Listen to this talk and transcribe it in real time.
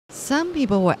Some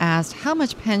people were asked how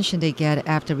much pension they get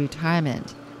after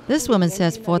retirement. This woman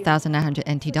says 4,900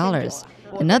 NT dollars.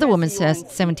 Another woman says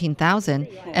 17,000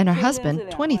 and her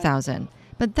husband 20,000.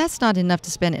 But that's not enough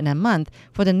to spend in a month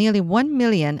for the nearly 1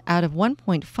 million out of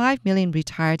 1.5 million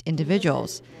retired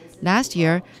individuals. Last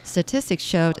year, statistics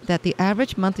showed that the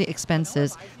average monthly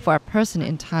expenses for a person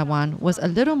in Taiwan was a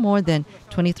little more than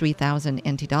 23,000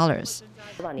 NT dollars.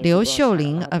 Liu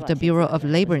Xiuling of the Bureau of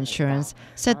Labor Insurance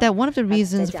said that one of the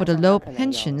reasons for the low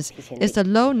pensions is the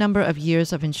low number of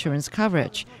years of insurance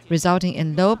coverage, resulting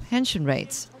in low pension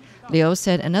rates. Liu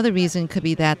said another reason could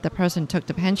be that the person took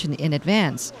the pension in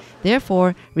advance,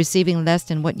 therefore receiving less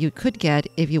than what you could get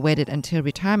if you waited until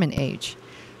retirement age.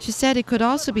 She said it could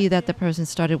also be that the person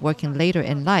started working later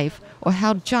in life or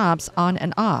held jobs on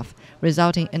and off,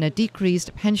 resulting in a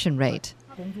decreased pension rate.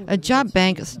 A job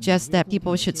bank suggests that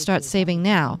people should start saving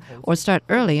now or start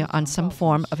early on some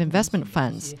form of investment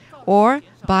funds or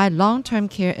buy long-term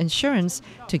care insurance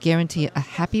to guarantee a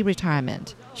happy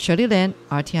retirement. Shirley Lin,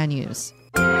 RTI News.